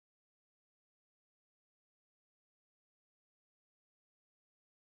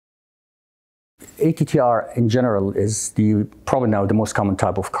ATTR in general is probably now the most common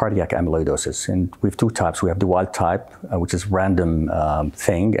type of cardiac amyloidosis. And we have two types. We have the wild type, which is random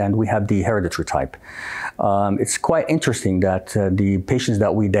thing, and we have the hereditary type. It's quite interesting that the patients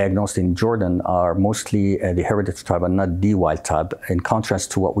that we diagnosed in Jordan are mostly the hereditary type and not the wild type, in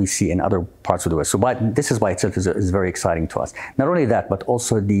contrast to what we see in other parts of the West. So this is by itself is very exciting to us. Not only that, but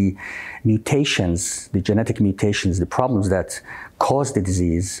also the mutations, the genetic mutations, the problems that cause the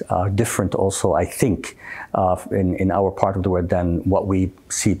disease are different also, I think, in our part of the world than what we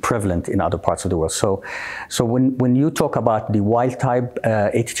see prevalent in other parts of the world. So when you talk about the wild type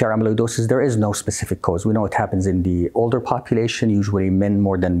ATTR amyloidosis, there is no specific cause. We know it happens in the older population, usually men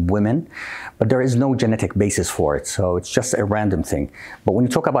more than women, but there is no genetic basis for it. So it's just a random thing. But when you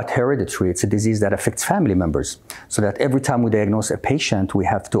talk about hereditary, it's a disease that affects family members. So that every time we diagnose a patient, we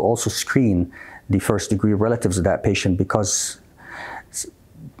have to also screen the first degree relatives of that patient, because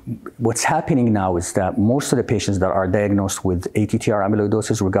what's happening now is that most of the patients that are diagnosed with ATTR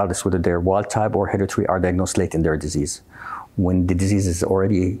amyloidosis, regardless whether they're wild type or hereditary, are diagnosed late in their disease, when the disease is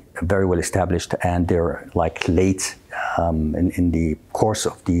already very well established and they're like late in the course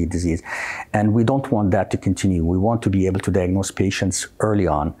of the disease. And we don't want that to continue. We want to be able to diagnose patients early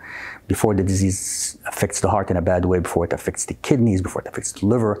on, before the disease affects the heart in a bad way, before it affects the kidneys, before it affects the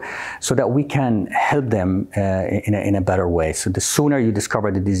liver, so that we can help them in a better way. So the sooner you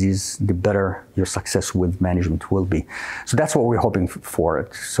discover the disease, the better your success with management will be. So that's what we're hoping for.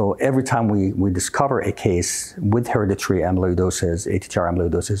 So every time we discover a case with hereditary amyloidosis, ATTR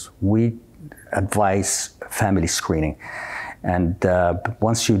amyloidosis, we advise family screening. And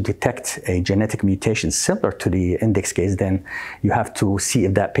once you detect a genetic mutation similar to the index case, then you have to see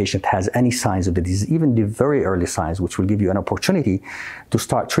if that patient has any signs of the disease, even the very early signs, which will give you an opportunity to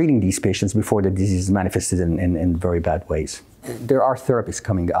start treating these patients before the disease is manifested in very bad ways. There are therapies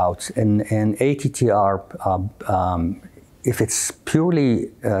coming out. In ATTR, if it's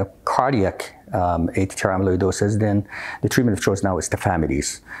purely cardiac ATTR amyloidosis, then the treatment of choice now is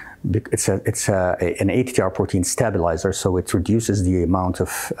Tafamidis. It's an ATTR protein stabilizer, so it reduces the amount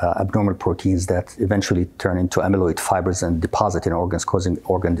of abnormal proteins that eventually turn into amyloid fibers and deposit in organs, causing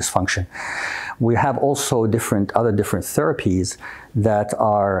organ dysfunction. We have also other different therapies that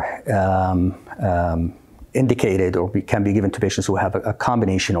are indicated or can be given to patients who have a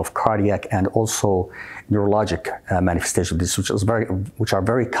combination of cardiac and also neurologic manifestations, which are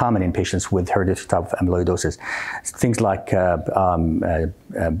very common in patients with hereditary type of amyloidosis. Things like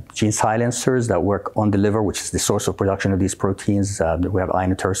gene silencers that work on the liver, which is the source of production of these proteins. We have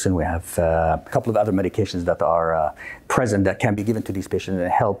inotersen. We have a couple of other medications that are present that can be given to these patients and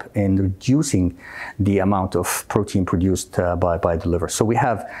help in reducing the amount of protein produced by the liver. So we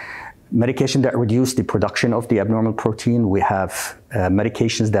have medication that reduce the production of the abnormal protein. We have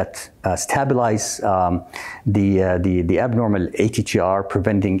medications that stabilize the abnormal ATTR,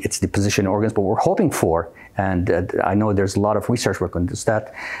 preventing its deposition in organs. But we're hoping for, and I know there's a lot of research work on this,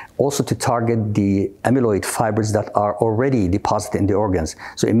 that also to target the amyloid fibers that are already deposited in the organs.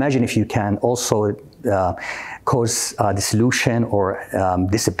 So imagine if you can also cause dissolution or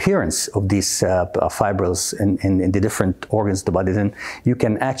disappearance of these fibrils in the different organs of the body, then you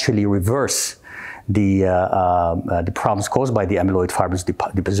can actually reverse the problems caused by the amyloid fibers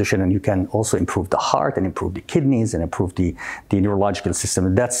deposition, and you can also improve the heart and improve the kidneys and improve the neurological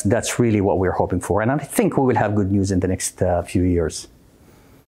system. That's really what we're hoping for, and I think we will have good news in the next few years.